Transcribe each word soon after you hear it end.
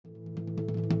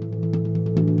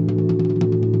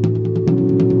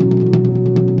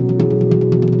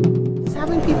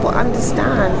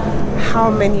how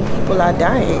many people are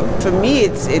dying. For me,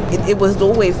 it was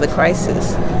always the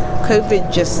crisis.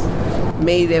 COVID just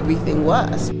made everything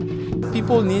worse.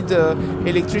 People need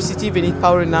electricity, they need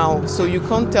power now. So you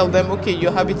can't tell them, okay, you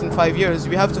have it in 5 years.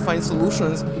 We have to find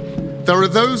solutions. There are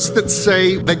those that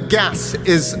say that gas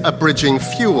is a bridging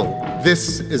fuel.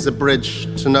 This is a bridge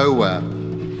to nowhere.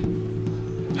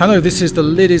 Hello, this is The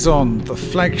Lid Is On, the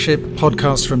flagship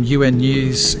podcast from UN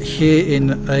News, here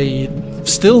in a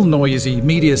still noisy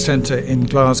media centre in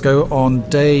Glasgow on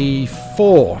day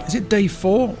 4. Is it day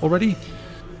 4 already?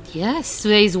 Yes,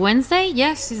 today's Wednesday.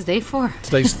 Yes, it's day 4.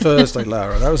 Today's Thursday,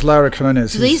 Laura. That was Laura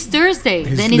Quinones. Today's Thursday.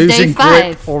 Then it's losing day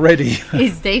 5 grip already.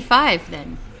 It's day 5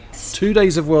 then. 2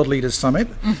 days of World Leaders Summit.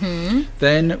 Mm-hmm.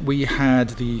 Then we had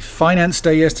the Finance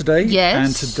Day yesterday. Yes.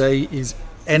 And today is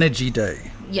Energy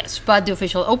Day. Yes, but the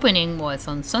official opening was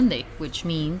on Sunday, which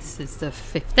means it's the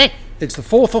 5th day. It's the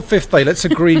 4th or 5th day. Let's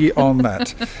agree on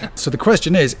that. So the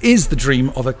question is the dream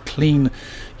of a clean,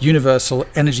 universal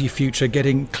energy future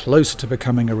getting closer to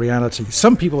becoming a reality?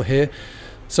 Some people here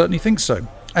certainly think so.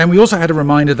 And we also had a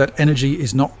reminder that energy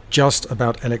is not just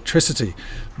about electricity.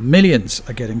 Millions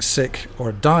are getting sick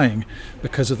or dying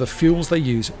because of the fuels they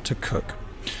use to cook.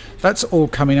 That's all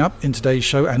coming up in today's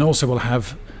show, and also we'll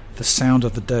have the sound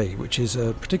of the day, which is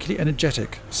a particularly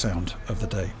energetic sound of the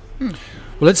day. Well,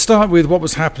 let's start with what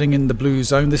was happening in the Blue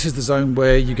Zone. This is the zone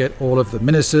where you get all of the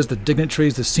ministers, the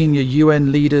dignitaries, the senior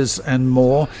UN leaders and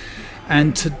more.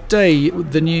 And today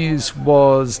the news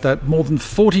was that more than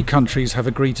 40 countries have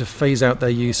agreed to phase out their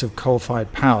use of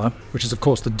coal-fired power, which is of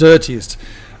course the dirtiest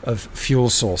of fuel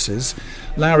sources.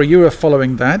 Laura, you were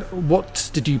following that. What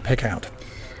did you pick out?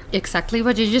 Exactly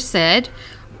what you just said.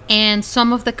 And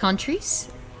some of the countries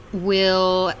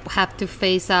will have to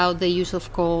phase out the use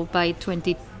of coal by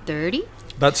 2030.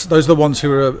 Those are the ones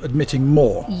who are admitting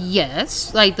more.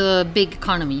 Yes, like the big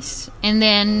economies. And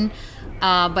then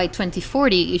by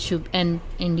 2040, it should end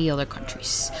in the other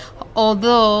countries.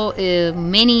 Although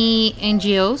many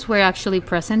NGOs were actually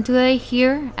present today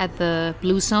here at the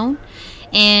Blue Zone,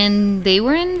 and they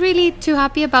weren't really too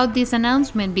happy about this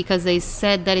announcement because they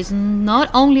said that it's not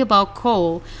only about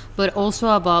coal, but also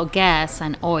about gas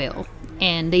and oil.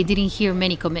 And they didn't hear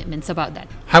many commitments about that.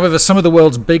 However, some of the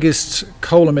world's biggest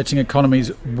coal-emitting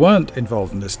economies weren't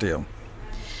involved in this deal.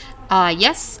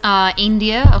 Yes,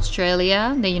 India,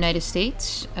 Australia, the United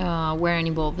States weren't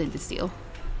involved in this deal.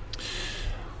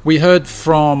 We heard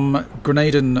from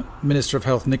Grenadian Minister of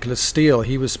Health Nicholas Steele.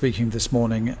 He was speaking this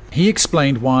morning. He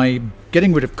explained why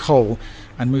getting rid of coal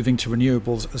and moving to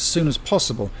renewables as soon as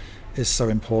possible is so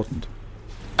important.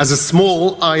 As a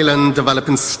small island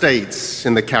developing state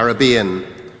in the Caribbean,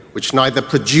 which neither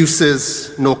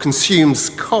produces nor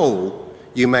consumes coal,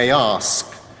 you may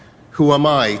ask, who am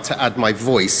I to add my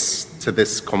voice to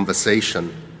this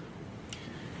conversation?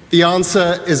 The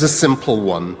answer is a simple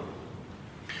one.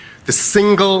 The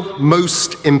single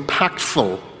most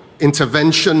impactful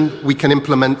intervention we can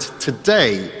implement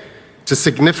today to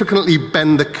significantly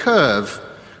bend the curve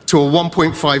to a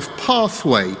 1.5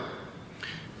 pathway.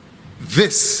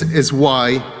 This is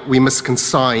why we must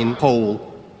consign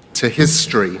coal to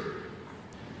history.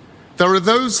 There are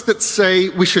those that say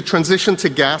we should transition to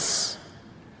gas,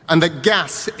 and that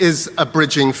gas is a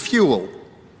bridging fuel.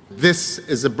 This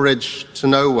is a bridge to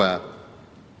nowhere.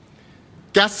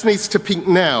 Gas needs to peak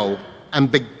now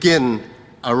and begin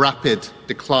a rapid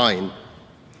decline.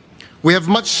 We have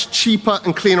much cheaper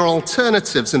and cleaner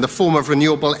alternatives in the form of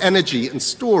renewable energy and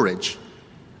storage,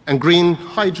 and green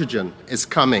hydrogen is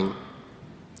coming.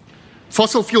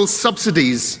 Fossil fuel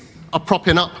subsidies are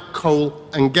propping up coal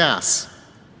and gas.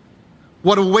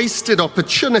 What a wasted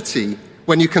opportunity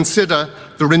when you consider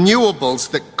the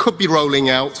renewables that could be rolling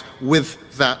out with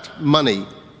that money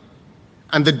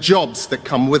and the jobs that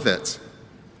come with it.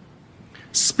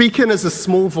 Speaking as a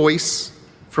small voice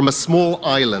from a small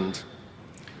island,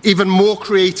 even more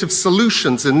creative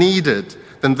solutions are needed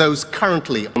than those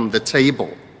currently on the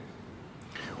table.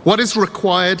 What is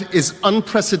required is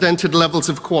unprecedented levels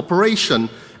of cooperation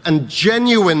and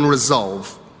genuine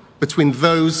resolve between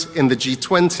those in the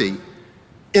G20,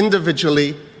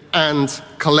 individually and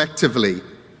collectively.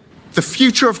 The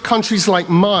future of countries like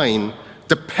mine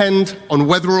depend on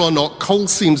whether or not coal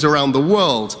seams around the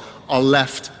world are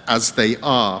left as they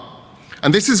are.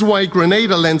 And this is why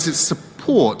Grenada lends its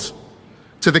support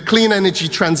to the Clean Energy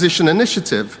Transition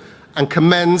Initiative and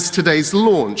commends today's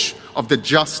launch of the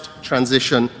Just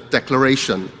Transition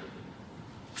Declaration.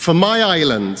 For my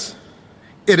island,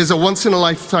 it is a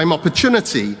once-in-a-lifetime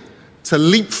opportunity to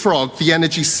leapfrog the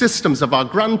energy systems of our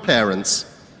grandparents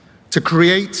to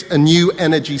create a new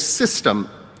energy system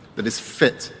that is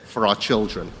fit for our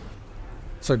children.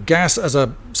 So gas as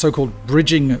a so-called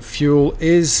bridging fuel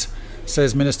is,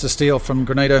 says Minister Steele from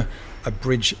Grenada, a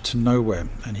bridge to nowhere.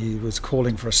 And he was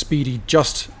calling for a speedy,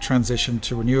 just transition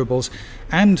to renewables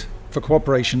and for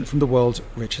cooperation from the world's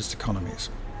richest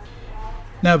economies.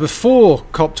 Now, before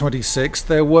COP26,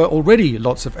 there were already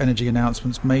lots of energy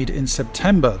announcements made in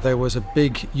September. There was a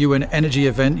big UN energy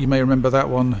event. You may remember that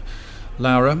one,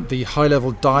 Laura, the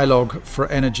high-level dialogue for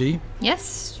energy.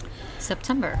 Yes,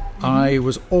 September. I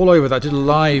was all over that. I did a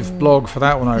live blog for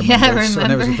that one, I remember. Yeah, I remember.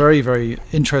 And it was very, very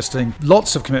interesting.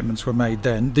 Lots of commitments were made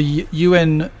then. The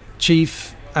UN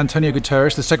chief, Antonio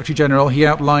Guterres, the Secretary General, he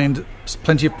outlined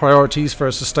plenty of priorities for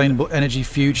a sustainable energy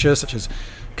future, such as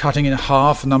cutting in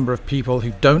half the number of people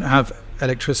who don't have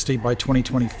electricity by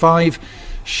 2025,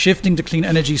 shifting to clean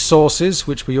energy sources,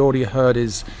 which we already heard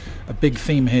is a big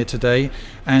theme here today,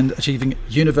 and achieving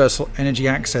universal energy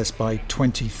access by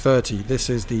 2030. This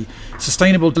is the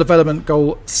Sustainable Development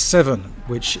Goal 7,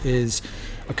 which is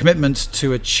a commitment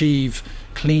to achieve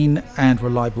clean and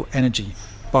reliable energy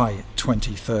by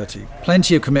 2030.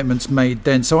 Plenty of commitments made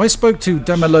then. So I spoke to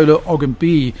Damilola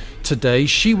Ogunbiyi today.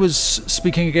 She was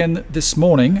speaking again this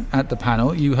morning at the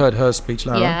panel. You heard her speech,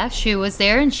 Lara. Yeah, she was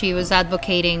there and she was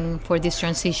advocating for this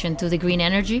transition to the green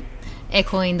energy,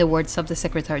 echoing the words of the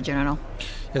Secretary General.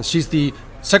 Yes, she's the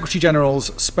Secretary General's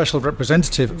Special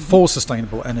Representative for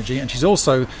Sustainable Energy, and she's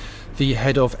also the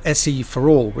head of SE for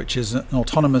All, which is an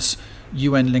autonomous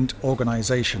UN-linked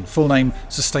organisation. Full name,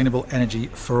 Sustainable Energy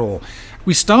for All.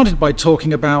 We started by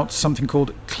talking about something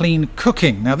called clean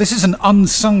cooking. Now, this is an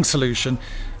unsung solution.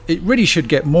 It really should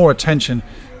get more attention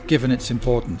given its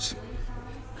importance.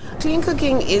 Clean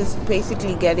cooking is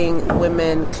basically getting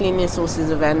women cleaner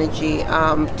sources of energy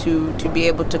to be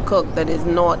able to cook that is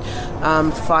not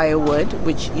firewood,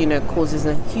 which causes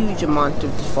a huge amount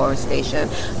of deforestation,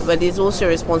 but is also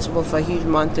responsible for a huge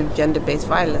amount of gender-based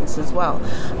violence as well.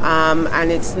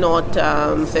 And it's not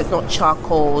so it's not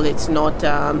charcoal, it's not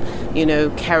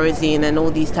kerosene and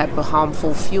all these type of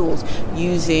harmful fuels.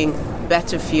 Using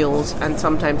better fuels and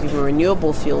sometimes even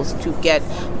renewable fuels to get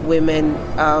women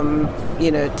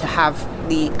to have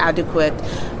the adequate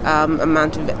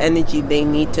amount of energy they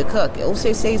need to cook. It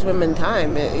also saves women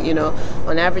time.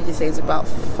 On average it saves about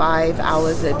 5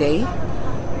 hours a day.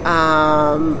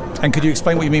 And could you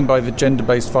explain what you mean by the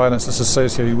gender-based violence that's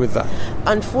associated with that?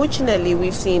 Unfortunately,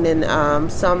 we've seen in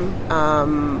some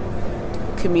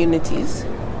communities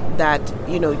that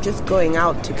just going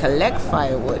out to collect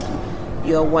firewood,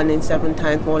 you're 1 in 7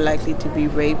 times more likely to be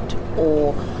raped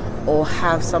or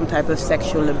have some type of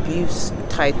sexual abuse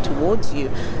tied towards you.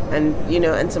 And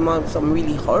and some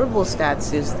really horrible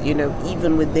stats is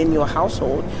even within your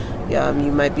household,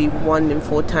 you might be 1 in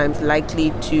 4 times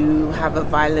likely to have a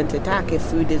violent attack if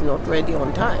food is not ready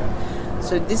on time.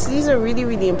 So these are really,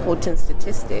 really important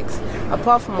statistics.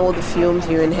 Apart from all the fumes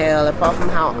you inhale, apart from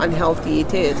how unhealthy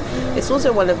it is, it's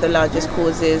also one of the largest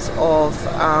causes of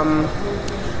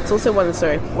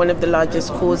one of the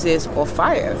largest causes of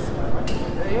fires.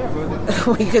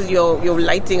 Because you're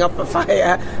lighting up a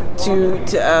fire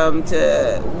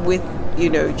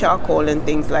with charcoal and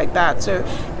things like that. So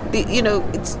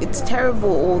it's terrible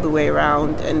all the way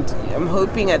around. And I'm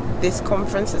hoping at this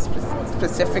conference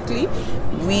specifically,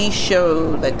 we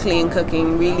show that clean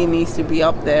cooking really needs to be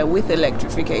up there with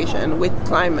electrification, with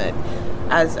climate,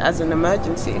 as an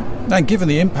emergency. And given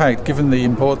the impact, given the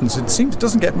importance, it seems it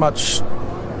doesn't get much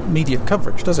media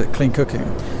coverage, does it, clean cooking?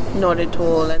 Not at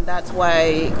all, and that's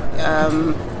why,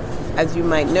 as you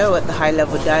might know, at the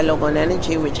high-level dialogue on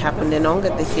energy, which happened in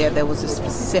Onga this year, there was a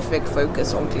specific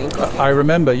focus on clean cooking. I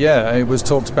remember, yeah, it was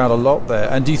talked about a lot there.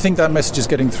 And do you think that message is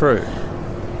getting through?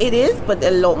 It is, but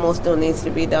a lot more still needs to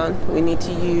be done. We need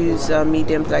to use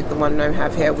mediums like the one I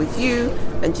have here with you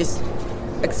and just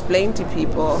explain to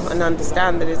people and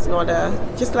understand that it's not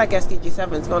just like SDG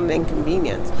 7, it's not an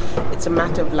inconvenience. It's a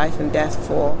matter of life and death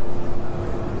for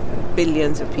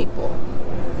billions of people.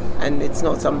 And it's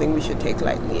not something we should take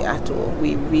lightly at all.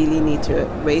 We really need to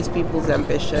raise people's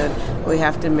ambition. We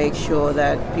have to make sure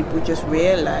that people just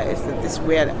realize that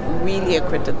we're at really a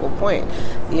critical point.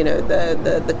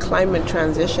 The climate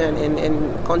transition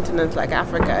in continents like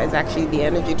Africa is actually the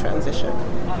energy transition.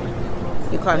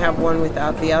 You can't have one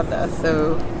without the other.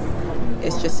 So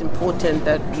it's just important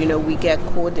that we get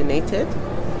coordinated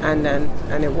and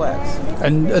it works.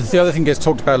 And the other thing gets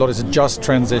talked about a lot is a just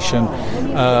transition.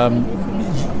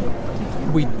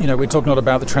 We're talking a lot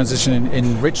about the transition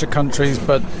in richer countries,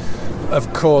 but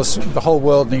of course the whole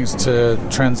world needs to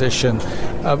transition.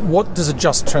 What does a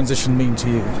just transition mean to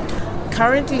you?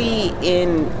 Currently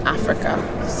in Africa,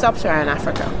 sub-Saharan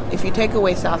Africa, if you take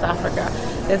away South Africa,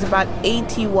 there's about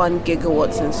 81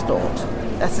 gigawatts installed.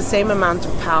 That's the same amount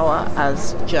of power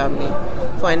as Germany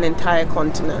for an entire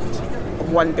continent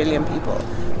of 1 billion people.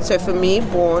 So for me,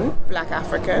 born Black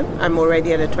African, I'm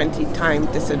already at a 20-time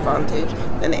disadvantage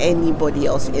than anybody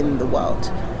else in the world.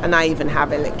 And I even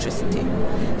have electricity.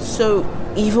 So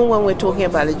even when we're talking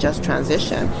about a just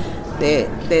transition, there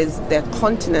are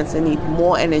continents that need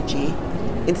more energy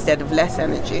instead of less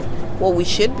energy. What we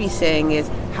should be saying is,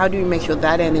 how do we make sure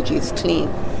that energy is clean?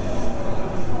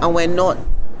 And we're not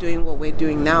doing what we're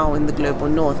doing now in the global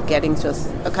north, getting to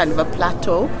a kind of a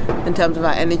plateau in terms of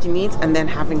our energy needs and then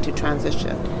having to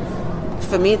transition.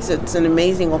 For me, it's an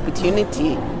amazing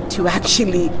opportunity to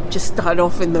actually just start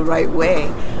off in the right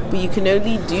way. But you can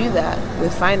only do that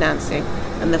with financing,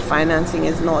 and the financing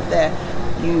is not there.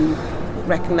 You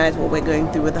recognize what we're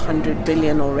going through with 100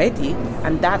 billion already,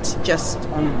 and that's just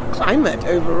on climate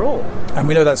overall. And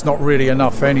we know that's not really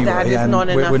enough anyway. That is not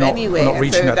enough anyway. We're not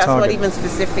reaching that that's target. not even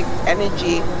specific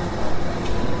energy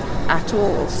at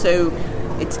all. So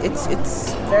it's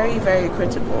very, very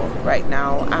critical right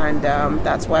now, and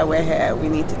that's why we're here. We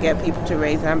need to get people to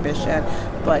raise ambition,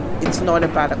 but it's not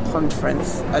about a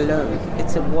conference alone.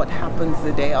 It's what happens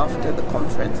the day after the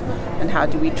conference, and how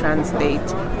do we translate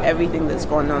everything that's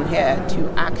going on here to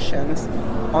actions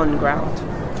on ground.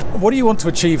 What do you want to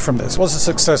achieve from this? What's a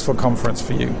successful conference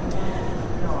for you?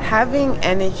 Having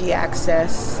energy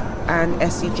access and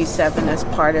SDG 7 as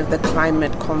part of the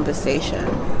climate conversation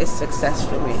is success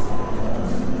for me.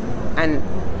 And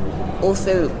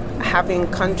also having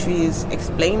countries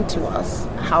explain to us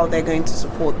how they're going to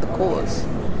support the cause.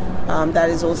 That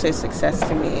is also success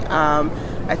to me.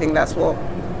 I think that's what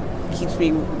keeps me,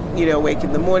 awake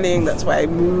in the morning. That's why I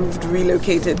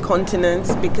relocated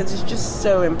continents, because it's just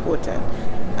so important.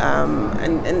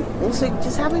 And also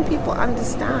just having people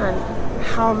understand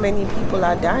how many people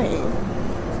are dying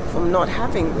from not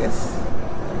having this,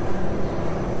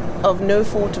 of no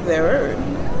fault of their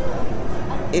own.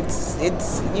 It's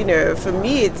for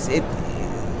me,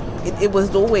 it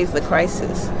was always the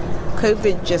crisis.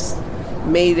 COVID just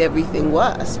made everything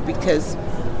worse, because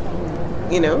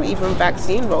even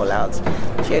vaccine rollouts,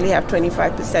 if you only have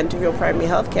 25% of your primary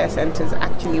healthcare centers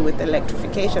actually with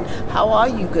electrification, how are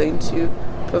you going to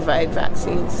provide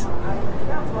vaccines?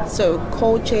 So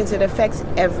cold chains, it affects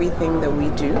everything that we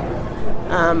do.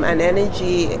 And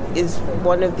energy is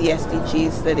one of the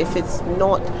SDGs that if it's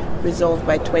not resolved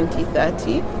by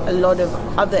 2030, a lot of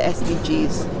other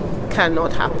SDGs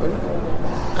cannot happen.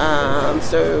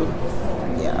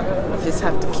 We just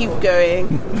have to keep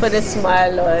going, put a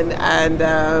smile on, and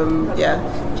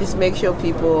just make sure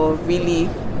people really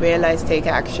realize, take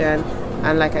action.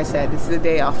 And like I said, it's the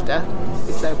day after.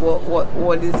 It's like,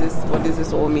 what is this? What does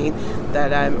this all mean?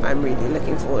 That I'm really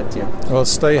looking forward to. Well,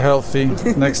 stay healthy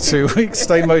next 2 weeks.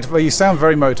 Stay motivated. You sound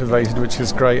very motivated, which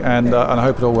is great, and I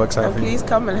hope it all works out for you. Please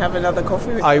come and have another coffee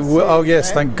with us. I will. Oh yes,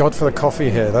 right? Thank God for the coffee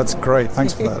here. That's great.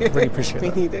 Thanks for that. Really appreciate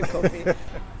it. We needed coffee.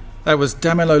 That was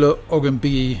Damilola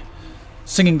Ogunbiyi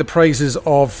singing the praises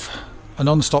of a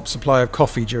non-stop supply of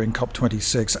coffee during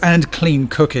COP26 and clean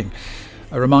cooking.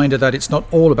 A reminder that it's not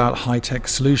all about high-tech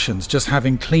solutions. Just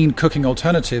having clean cooking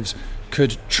alternatives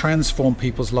could transform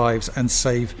people's lives and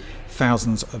save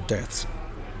thousands of deaths.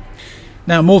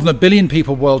 Now, more than 1 billion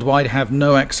people worldwide have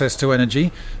no access to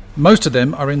energy. Most of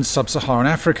them are in sub-Saharan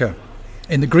Africa.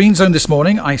 In the Green Zone this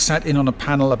morning, I sat in on a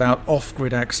panel about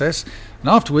off-grid access, and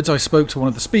afterwards I spoke to one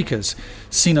of the speakers,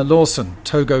 Sina Lawson,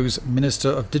 Togo's Minister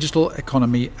of Digital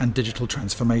Economy and Digital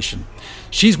Transformation.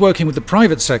 She's working with the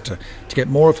private sector to get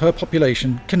more of her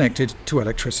population connected to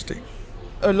electricity.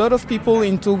 A lot of people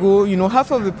in Togo,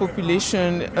 half of the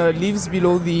population lives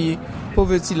below the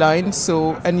poverty line.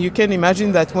 So, and you can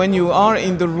imagine that when you are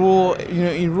in the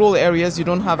rural areas, you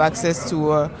don't have access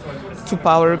to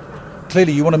power.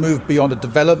 Clearly, you want to move beyond a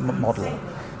development model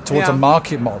towards a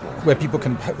market model where people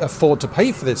can afford to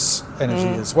pay for this energy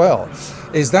as well.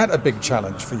 Is that a big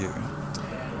challenge for you?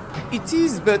 It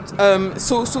is, but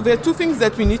so there are two things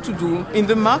that we need to do. In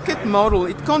the market model,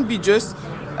 it can't be just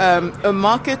a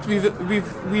market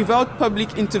without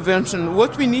public intervention.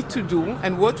 What we need to do,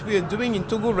 and what we are doing in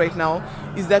Togo right now,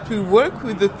 is that we work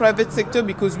with the private sector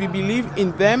because we believe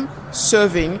in them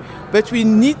serving, but we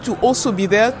need to also be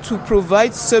there to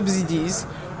provide subsidies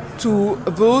to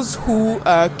those who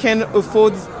can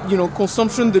afford,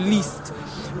 consumption the least.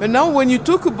 But now when you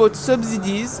talk about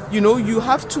subsidies, you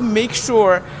have to make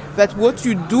sure that what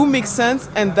you do makes sense,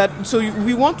 and that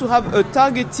we want to have a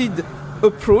targeted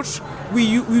approach.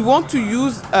 We want to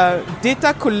use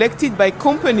data collected by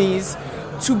companies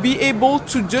to be able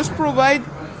to just provide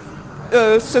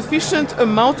a sufficient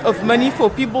amount of money for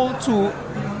people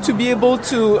to be able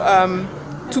to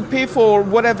pay for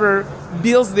whatever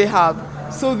bills they have.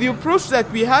 So the approach that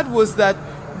we had was that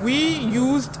we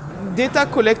used data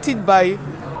collected by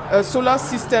solar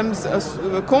systems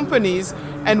companies,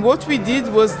 and what we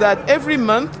did was that every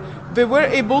month they were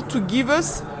able to give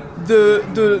us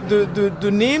the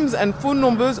names and phone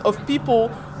numbers of people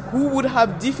who would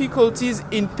have difficulties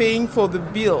in paying for the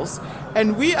bills.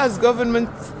 And we as government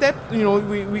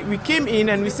we came in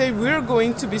and we said we're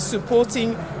going to be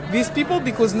supporting these people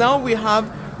because now we have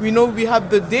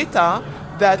the data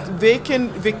that they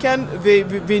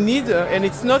need, and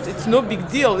it's no big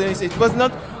deal. It was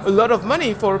not a lot of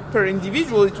money per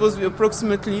individual. It was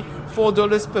approximately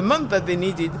 $4 per month that they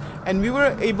needed, and we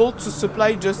were able to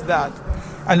supply just that.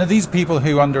 And are these people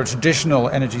who, under a traditional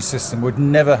energy system, would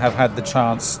never have had the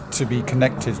chance to be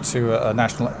connected to a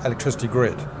national electricity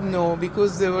grid? No,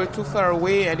 because they were too far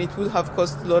away and it would have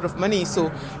cost a lot of money.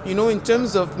 So, in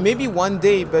terms of maybe one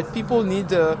day, but people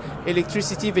need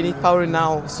electricity, they need power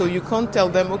now. So you can't tell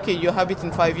them, okay, you have it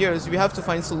in 5 years. We have to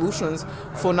find solutions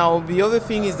for now. The other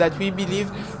thing is that we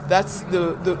believe that's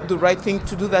the right thing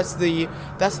to do.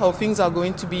 That's how things are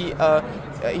going to be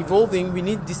evolving. We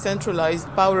need decentralized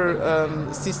power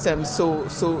systems.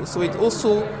 So it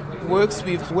also works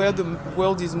with where the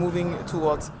world is moving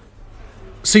towards.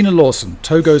 Sina Lawson,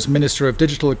 Togo's Minister of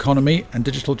Digital Economy and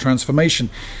Digital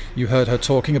Transformation. You heard her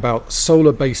talking about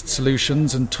solar-based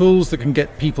solutions and tools that can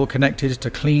get people connected to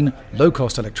clean,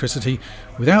 low-cost electricity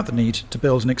without the need to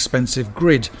build an expensive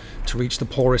grid to reach the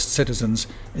poorest citizens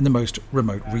in the most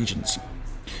remote regions.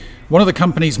 One of the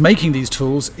companies making these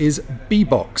tools is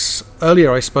Bbox.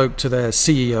 Earlier I spoke to their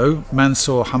CEO,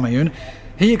 Mansour Hamayoun.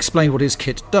 He explained what his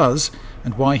kit does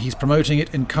and why he's promoting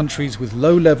it in countries with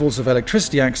low levels of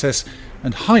electricity access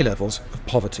and high levels of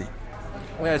poverty.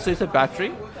 Well, so it's a battery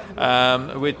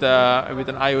with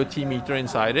an IoT meter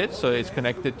inside it, so it's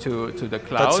connected to the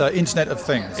cloud. That's Internet of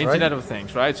Things, right? Internet of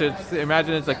Things, right? So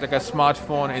imagine it's like a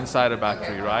smartphone inside a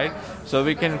battery, right? So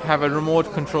we can have a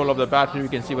remote control of the battery, we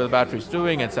can see what the battery is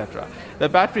doing, etc. The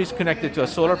battery is connected to a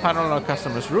solar panel on a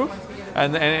customer's roof,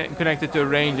 and connected to a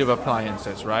range of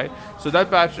appliances, right? So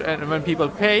that battery, and when people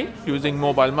pay using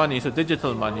mobile money, so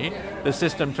digital money, the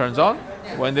system turns on.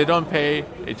 When they don't pay,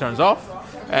 it turns off.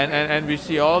 And we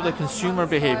see all the consumer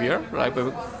behavior, like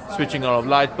switching all of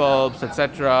light bulbs,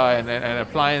 etc., and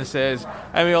appliances,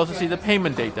 and we also see the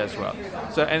payment data as well.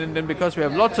 So, and then because we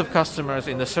have lots of customers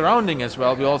in the surrounding as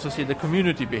well, we also see the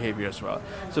community behavior as well.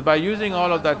 So by using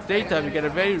all of that data, we get a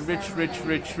very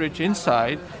rich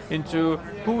insight into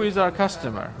who is our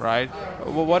customer, right?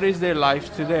 What is their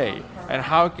life today? And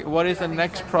what is the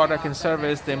next product and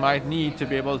service they might need to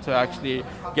be able to actually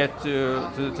get to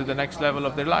the next level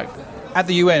of their life. At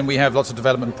the UN, we have lots of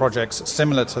development projects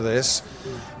similar to this,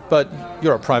 but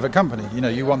you're a private company.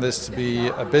 You want this to be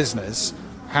a business.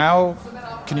 How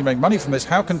can you make money from this?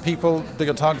 How can people that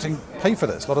you're targeting pay for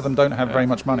this? A lot of them don't have very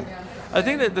much money. I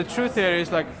think that the truth here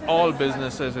is, like all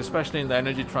businesses, especially in the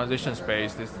energy transition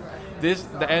space,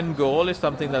 the end goal is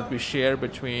something that we share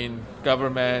between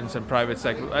governments and private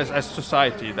sector as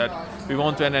society, that we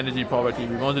want to end energy poverty,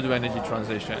 we want to do energy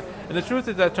transition. And the truth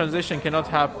is that transition cannot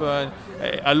happen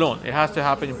alone. It has to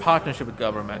happen in partnership with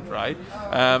government, right?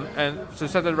 And so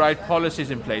set the right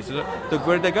policies in place. So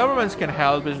where the governments can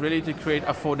help is really to create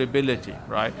affordability,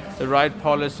 right? The right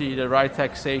policy, the right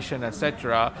taxation,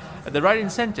 etc., the right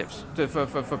incentives for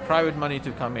private money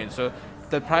to come in. So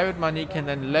the private money can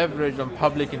then leverage on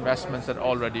public investments that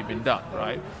already been done,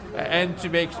 right? And to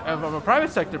make, from a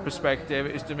private sector perspective,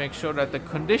 is to make sure that the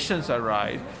conditions are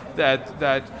right,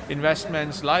 that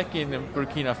investments like in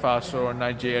Burkina Faso or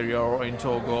Nigeria or in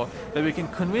Togo, that we can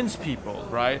convince people,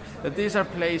 right, that these are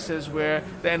places where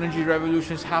the energy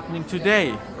revolution is happening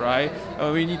today, right?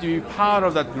 We need to be part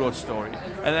of that growth story,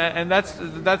 and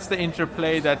that's the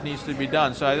interplay that needs to be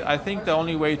done. So I think the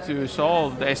only way to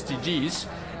solve the SDGs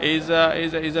is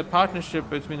a partnership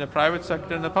between the private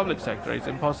sector and the public sector. It's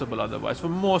impossible otherwise for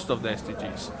most of the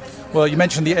SDGs. Well, you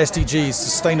mentioned the SDGs,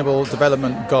 Sustainable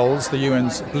Development Goals, the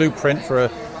UN's blueprint for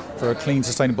a clean,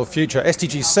 sustainable future.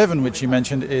 SDG 7, which you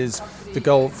mentioned, is the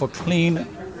goal for clean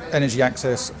energy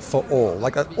access for all,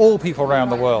 like all people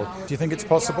around the world. Do you think it's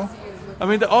possible? I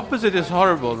mean, the opposite is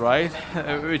horrible, right?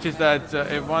 Which is that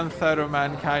if 1/3 of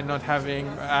mankind not having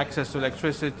access to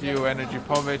electricity or energy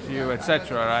poverty,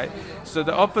 etc., right? So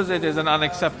the opposite is an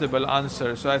unacceptable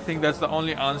answer. So I think that's the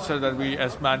only answer that we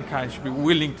as mankind should be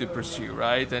willing to pursue,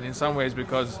 right? And in some ways,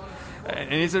 because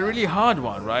And it's a really hard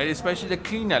one, right? Especially the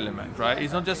clean element, right?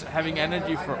 It's not just having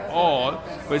energy for all,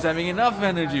 but it's having enough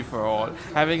energy for all,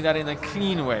 having that in a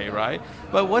clean way, right?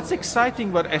 But what's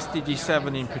exciting about SDG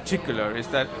 7 in particular is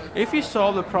that if you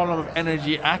solve the problem of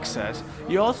energy access,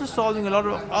 you're also solving a lot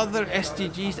of other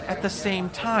SDGs at the same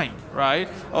time, right?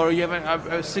 Or you have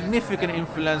a significant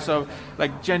influence of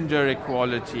like gender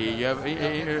equality. You have,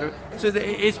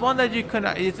 it's one that you can.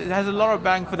 It has a lot of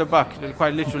bang for the buck,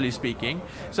 quite literally speaking.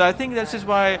 So I think this is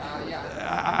why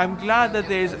I'm glad that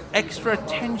there's extra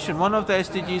attention. One of the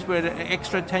SDGs where the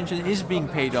extra attention is being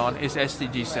paid on is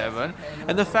SDG 7.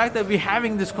 And the fact that we're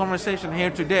having this conversation here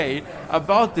today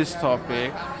about this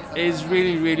topic is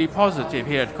really, really positive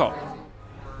here at COP.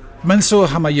 Mansour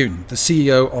Hamayoun, the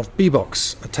CEO of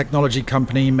Bbox, a technology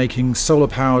company making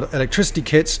solar-powered electricity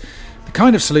kits, the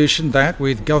kind of solution that,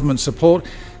 with government support,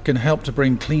 can help to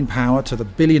bring clean power to the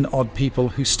billion-odd people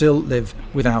who still live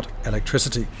without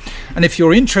electricity. And if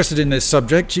you're interested in this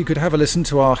subject, you could have a listen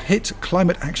to our hit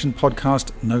climate action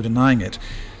podcast, No Denying It.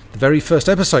 The very first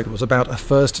episode was about a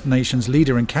First Nations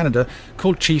leader in Canada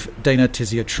called Chief Dana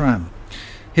Tizia-Tram.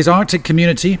 His Arctic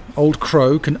community, Old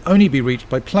Crow, can only be reached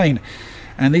by plane,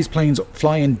 and these planes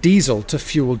fly in diesel to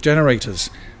fuel generators.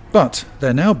 But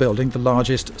they're now building the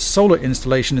largest solar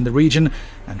installation in the region,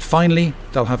 and finally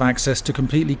they'll have access to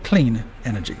completely clean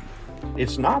energy.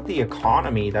 It's not the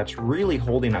economy that's really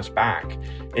holding us back.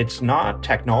 It's not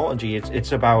technology.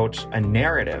 It's about a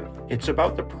narrative. It's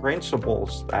about the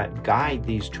principles that guide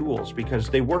these tools, because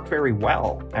they work very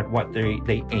well at what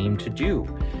they aim to do.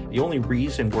 The only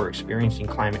reason we're experiencing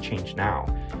climate change now,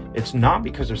 it's not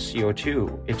because of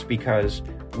CO2. It's because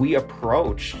we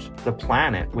approached the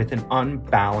planet with an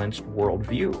unbalanced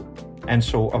worldview. And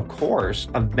so, of course,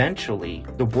 eventually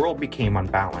the world became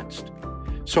unbalanced.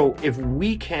 So if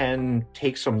we can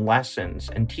take some lessons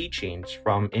and teachings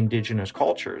from indigenous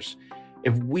cultures,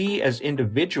 if we as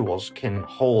individuals can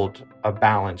hold a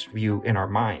balanced view in our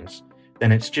minds,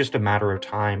 then it's just a matter of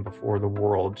time before the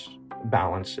world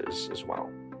balances as well.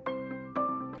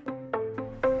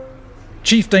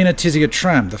 Chief Dana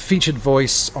Tizia-Tram, the featured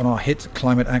voice on our hit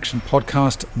climate action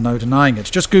podcast, No Denying It.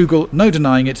 Just Google No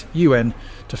Denying It, UN,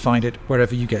 to find it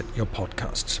wherever you get your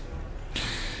podcasts.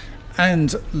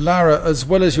 And Lara, as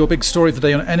well as your big story of the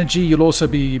day on energy, you'll also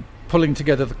be pulling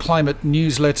together the climate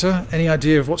newsletter. Any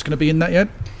idea of what's going to be in that yet?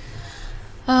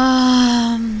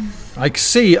 I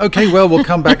see. Okay, well, we'll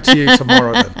come back to you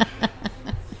tomorrow then.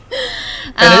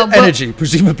 Energy,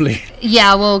 presumably.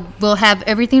 Yeah, we'll have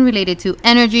everything related to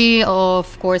energy,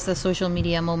 of course, the social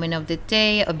media moment of the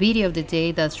day, a video of the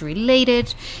day that's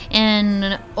related,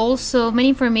 and also many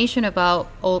information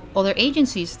about all other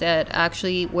agencies that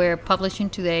actually we're publishing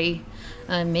today,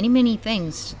 many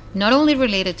things, not only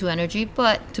related to energy,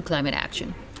 but to climate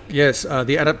action. Yes,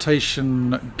 the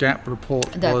Adaptation Gap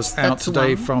report was out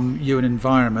today from UN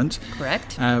Environment.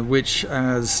 Correct. Which,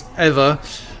 as ever,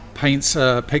 paints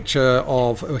a picture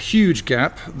of a huge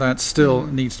gap that still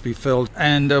needs to be filled.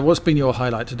 And what's been your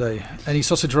highlight today? Any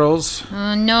sausage rolls?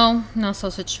 No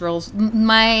sausage rolls.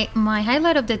 My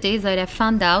highlight of the day is that I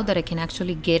found out that I can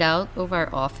actually get out of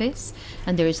our office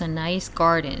and there is a nice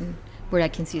garden where I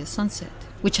can see the sunset,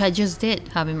 which I just did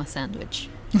having my sandwich.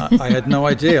 I had no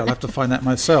idea. I'll have to find that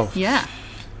myself. Yeah.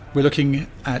 We're looking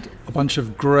at a bunch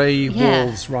of grey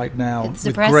walls right now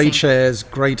with grey chairs,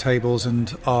 grey tables,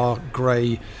 and our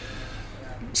grey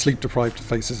sleep-deprived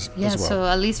faces as well. Yeah, so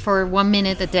at least for 1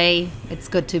 minute a day, it's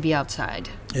good to be outside.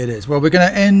 It is. Well, we're going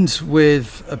to end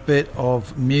with a bit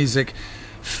of music.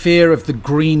 Fear of the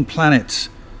Green Planet.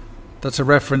 That's a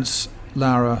reference,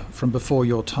 Lara, from before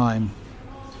your time.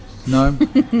 No?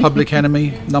 Public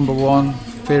Enemy, number one.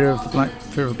 Fear of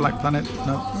the Black Planet?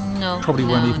 No. Probably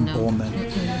weren't even born then.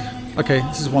 Mm-hmm. Okay,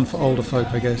 this is one for older folk,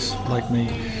 I guess, like me.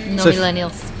 No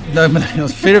millennials. No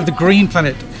millennials. Fear of the Green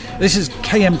Planet. This is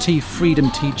KMT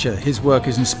Freedom Teacher. His work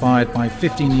is inspired by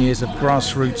 15 years of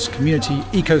grassroots community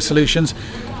eco-solutions.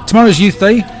 Tomorrow's Youth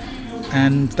Day,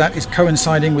 and that is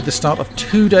coinciding with the start of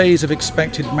 2 days of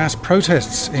expected mass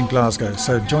protests in Glasgow.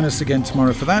 So join us again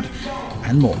tomorrow for that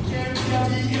and more.